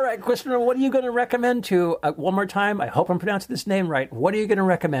 All right, Christopher, what are you going to recommend to, one more time, I hope I'm pronouncing this name right, what are you going to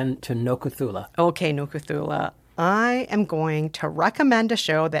recommend to No Cthulhu? Okay, No Cthulhu. I am going to recommend a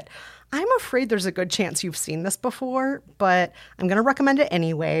show that I'm afraid there's a good chance you've seen this before, but I'm going to recommend it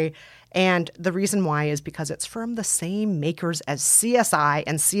anyway. And the reason why is because it's from the same makers as CSI,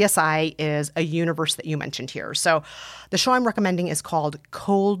 and CSI is a universe that you mentioned here. So the show I'm recommending is called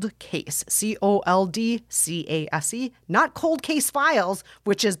Cold Case, COLDCASE, not Cold Case Files,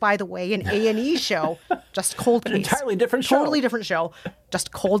 which is, by the way, an A&E show, just Cold Case. An entirely different show. Totally different show,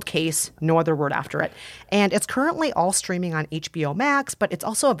 just Cold Case, no other word after it. And it's currently all streaming on HBO Max, but it's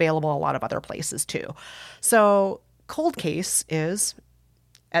also available a lot of other places too. So Cold Case is,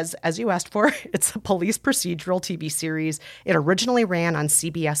 as you asked for, it's a police procedural TV series. It originally ran on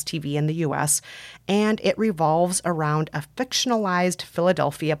CBS TV in the U.S., and it revolves around a fictionalized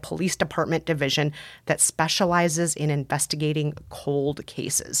Philadelphia Police Department division that specializes in investigating cold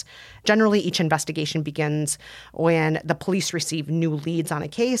cases. Generally, each investigation begins when the police receive new leads on a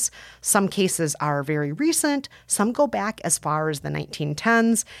case. Some cases are very recent, some go back as far as the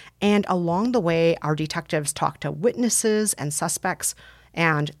 1910s, and along the way, our detectives talk to witnesses and suspects.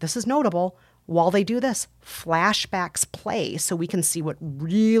 And this is notable, while they do this, flashbacks play so we can see what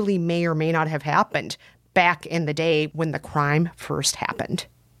really may or may not have happened back in the day when the crime first happened.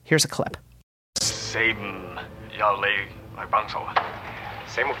 Here's a clip. 4-5由你嚟幫手啊！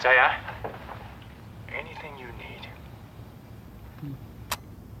醒目仔啊 ！Anything you need.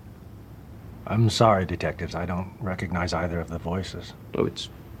 I'm sorry, detectives. I don't recognize either of the voices. Oh, it's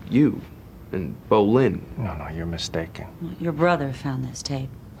you. And Bolin. No, you're mistaken. Your brother found this tape.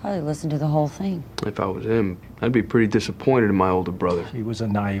 Probably listened to the whole thing. If I was him, I'd be pretty disappointed in my older brother. He was a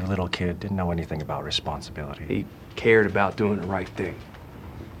naive little kid, didn't know anything about responsibility. He cared about doing the right thing.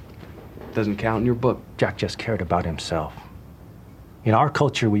 Doesn't count in your book. Jack just cared about himself. In our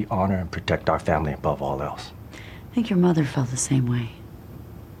culture, we honor and protect our family above all else. I think your mother felt the same way.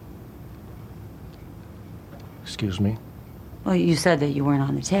 Excuse me? Well, you said that you weren't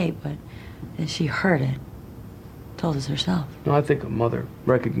on the tape, but she heard it. Told us herself. No, I think a mother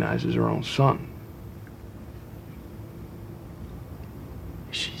recognizes her own son.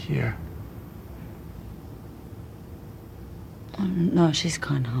 Is she here? No, she's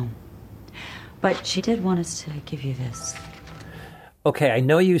gone home. But she did want us to give you this. Okay, I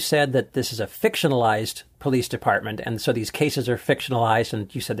know you said that this is a fictionalized police department, and so these cases are fictionalized,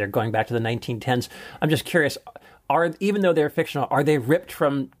 and you said they're going back to the 1910s. I'm just curious, even though they're fictional, are they ripped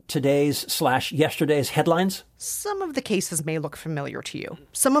from today's/yesterday's headlines? Some of the cases may look familiar to you.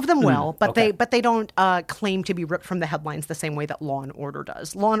 Some of them will, but they don't claim to be ripped from the headlines the same way that Law and Order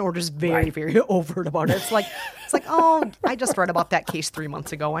does. Law and Order is very overt about it. It's like, oh, I just read about that case 3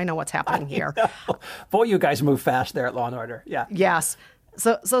 months ago. I know what's happening here. Boy, you guys move fast there at Law and Order. Yeah. Yes.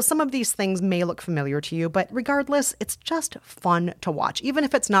 So some of these things may look familiar to you, but regardless, it's just fun to watch. Even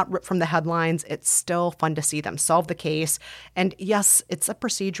if it's not ripped from the headlines, it's still fun to see them solve the case. And yes, it's a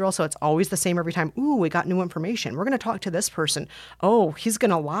procedural, so it's always the same every time. Ooh, we got new information. We're going to talk to this person. Oh, he's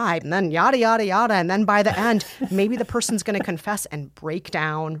going to lie, and then yada, yada, yada. And then by the end, maybe the person's going to confess and break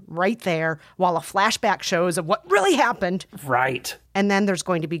down right there while a flashback shows of what really happened. Right. And then there's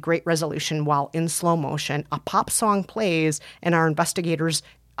going to be great resolution while in slow motion, a pop song plays and our investigators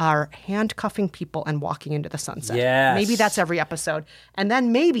are handcuffing people and walking into the sunset. Yes. Maybe that's every episode. And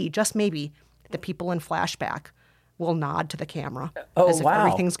then maybe, just maybe, the people in flashback will nod to the camera as if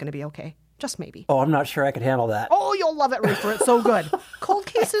everything's going to be okay. Just maybe. Oh, I'm not sure I could handle that. Oh, you'll love it, Rafer. It's so good. Cold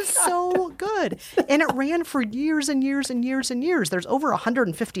Case is so good. And it ran for years and years and years and years. There's over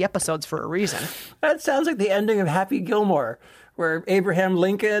 150 episodes for a reason. That sounds like the ending of Happy Gilmore, where Abraham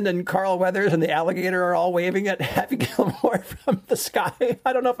Lincoln and Carl Weathers and the alligator are all waving at Happy Gilmore from the sky.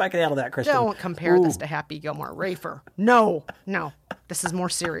 I don't know if I can handle that, Kristen. Don't compare this to Happy Gilmore. Rafer. No. This is more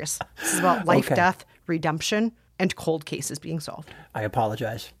serious. This is about life, death, redemption, and cold cases being solved. I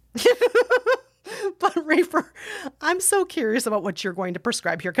apologize. But Rafer, I'm so curious about what you're going to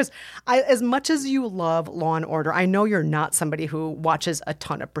prescribe here, because as much as you love Law and Order, I know you're not somebody who watches a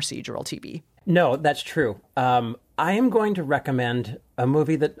ton of procedural TV. No, that's true. I am going to recommend a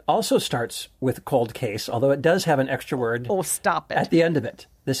movie that also starts with cold case, although it does have an extra word. Oh, stop it. At the end of it.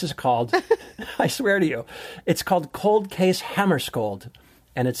 This is called, I swear to you, it's called Cold Case Hammarskjöld.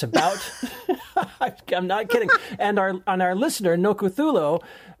 And it's about, I'm not kidding. And our listener, No Cthulhu,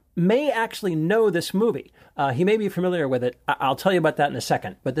 may actually know this movie. He may be familiar with it. I'll tell you about that in a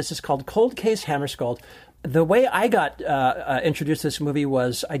second. But this is called Cold Case Hammarskjöld. The way I got introduced to this movie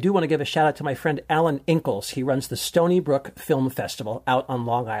was, I do want to give a shout out to my friend Alan Ingalls. He runs the Stony Brook Film Festival out on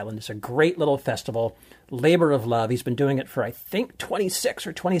Long Island. It's a great little festival, labor of love. He's been doing it for, I think, 26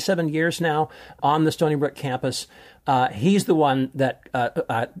 or 27 years now on the Stony Brook campus. He's the one that,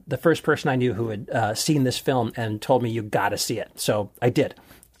 the first person I knew who had seen this film and told me, you got to see it. So I did.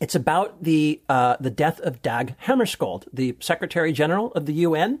 It's about the death of Dag Hammarskjöld, the Secretary General of the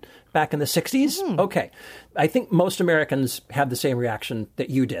UN back in the 60s. Okay. I think most Americans have the same reaction that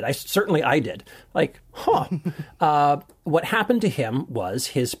you did. I did. Like, what happened to him was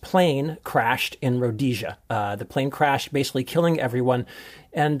his plane crashed in Rhodesia. The plane crashed, basically killing everyone.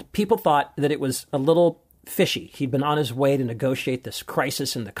 And people thought that it was a little fishy. He'd been on his way to negotiate this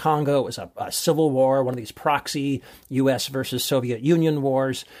crisis in the Congo. It was a civil war, one of these proxy U.S. versus Soviet Union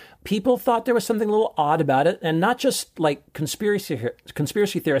wars. People thought there was something a little odd about it, and not just like conspiracy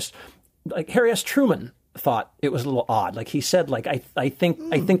theorists. Like Harry S. Truman thought it was a little odd. Like he said, like I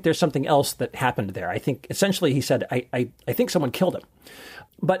think there's something else that happened there. I think essentially he said I think someone killed him,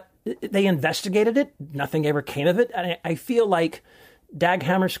 but they investigated it. Nothing ever came of it, and I feel like Dag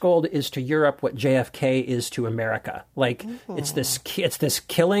Hammarskjöld is to Europe what JFK is to America. Like it's this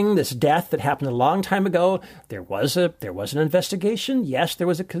killing, this death that happened a long time ago. There was an investigation. Yes, there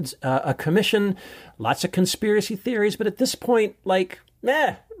was a commission. Lots of conspiracy theories, but at this point, like,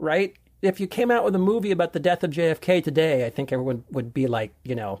 right? If you came out with a movie about the death of JFK today, I think everyone would be like,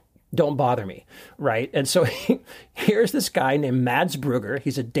 don't bother me, right? And so here's this guy named Mads Brugger.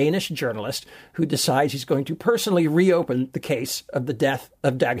 He's a Danish journalist who decides he's going to personally reopen the case of the death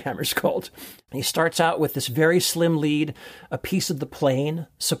of Dag Hammarskjöld. He starts out with this very slim lead, a piece of the plane,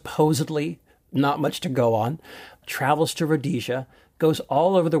 supposedly, not much to go on, travels to Rhodesia, goes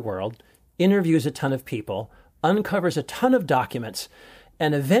all over the world, interviews a ton of people, uncovers a ton of documents,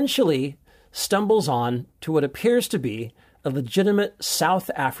 and eventually stumbles on to what appears to be a legitimate South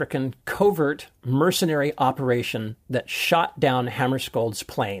African covert mercenary operation that shot down Hammarskjöld's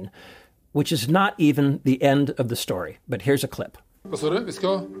plane, which is not even the end of the story. But here's a clip.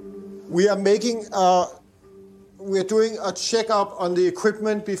 We are we're doing a checkup on the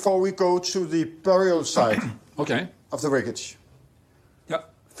equipment before we go to the burial site of the wreckage. Yeah.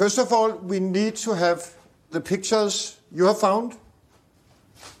 First of all, we need to have the pictures you have found.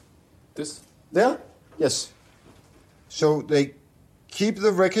 This? There? Yes. So they keep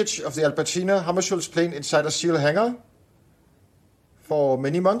the wreckage of the Albertina Hammarskjöld's plane inside a steel hangar for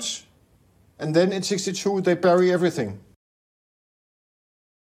many months. And then in 1962, they bury everything.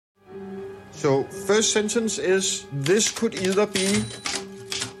 So first sentence is, this could either be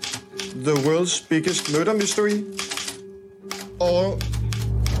the world's biggest murder mystery or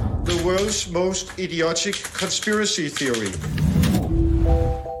the world's most idiotic conspiracy theory.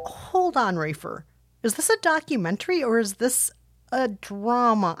 Hold on, Rafer. Is this a documentary or is this a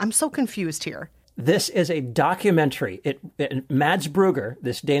drama? I'm so confused here. This is a documentary. Mads Brugger,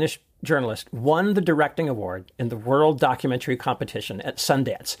 this Danish journalist, won the directing award in the World Documentary Competition at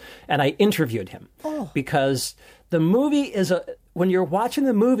Sundance. And I interviewed him because the movie when you're watching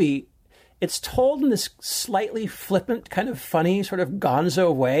the movie, it's told in this slightly flippant, kind of funny, sort of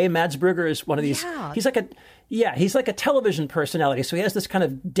gonzo way. Mads Brugger is one of these, he's like a television personality. So he has this kind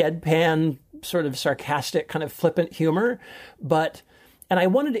of deadpan, sort of sarcastic, kind of flippant humor. And I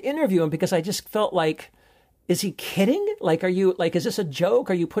wanted to interview him because I just felt like, is he kidding? Like, is this a joke?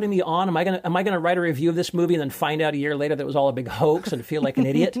 Are you putting me on? Am I going to write a review of this movie and then find out a year later that it was all a big hoax and feel like an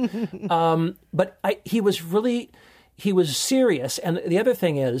idiot? But he was serious. And the other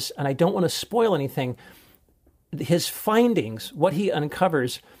thing is, and I don't want to spoil anything, his findings, what he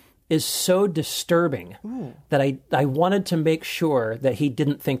uncovers, is so disturbing that I wanted to make sure that he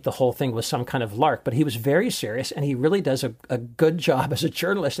didn't think the whole thing was some kind of lark, but he was very serious, and he really does a good job as a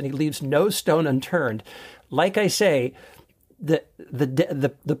journalist, and he leaves no stone unturned. Like I say,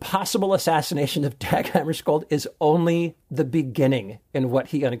 the possible assassination of Dag Hammarskjöld is only the beginning in what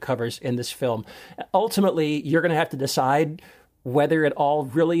he uncovers in this film. Ultimately, you're going to have to decide whether it all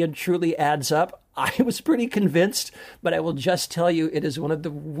really and truly adds up. I was pretty convinced, but I will just tell you, it is one of the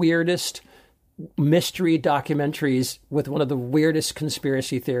weirdest mystery documentaries with one of the weirdest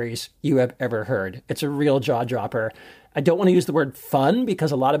conspiracy theories you have ever heard. It's a real jaw dropper. I don't want to use the word fun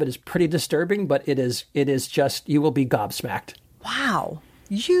because a lot of it is pretty disturbing, but it is just, you will be gobsmacked. Wow.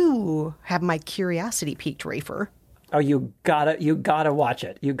 You have my curiosity piqued, Rafer. Oh, you gotta watch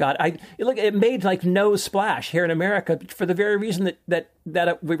it. Look, it made like no splash here in America for the very reason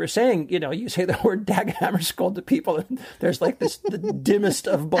that we were saying, you say the word Dag Hammarskjöld to people and there's like this, the dimmest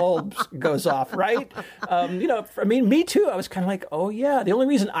of bulbs goes off, right? Me too. I was kind of like, oh yeah. The only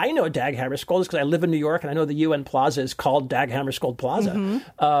reason I know Dag Hammarskjöld is because I live in New York and I know the UN Plaza is called Dag Hammarskjöld Plaza.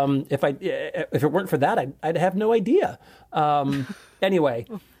 Mm-hmm. If it weren't for that, I'd have no idea. Anyway,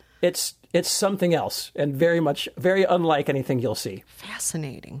 it's something else and very unlike anything you'll see.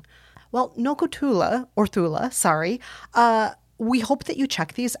 Fascinating. Well, Nokothula, we hope that you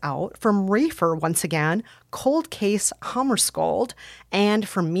check these out. From Rafer, once again, Cold Case Hammarskjöld, and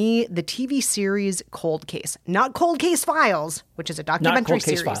from me, the TV series Cold Case. Not Cold Case Files, which is a documentary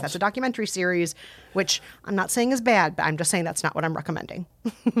series. That's a documentary series, which I'm not saying is bad, but I'm just saying that's not what I'm recommending.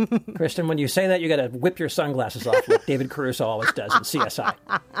 Kristen, when you say that, you got to whip your sunglasses off like David Caruso always does in CSI.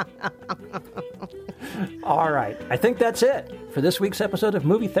 All right. I think that's it for this week's episode of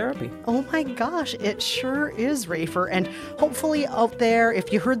Movie Therapy. Oh my gosh, it sure is, Rafer. And hopefully out there,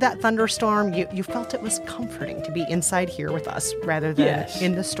 if you heard that thunderstorm, you felt it was comforting to be inside here with us rather than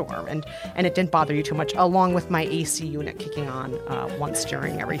in the storm. And it didn't bother you too much, along with my AC unit kicking on once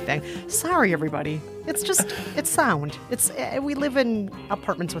during everything. Sorry, everybody. It's sound. We live in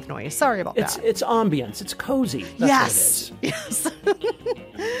apartments with noise. Sorry about that. It's ambience. It's cozy. That's what it is. Yes.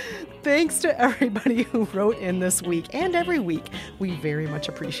 Thanks to everybody who wrote in this week and every week. We very much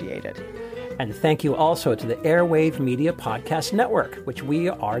appreciate it. And thank you also to the Airwave Media Podcast Network, which we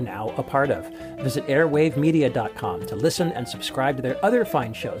are now a part of. Visit airwavemedia.com to listen and subscribe to their other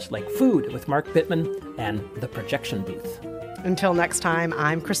fine shows like Food with Mark Bittman and The Projection Booth. Until next time,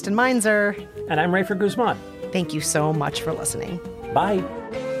 I'm Kristen Meinzer. And I'm Rafer Guzman. Thank you so much for listening. Bye.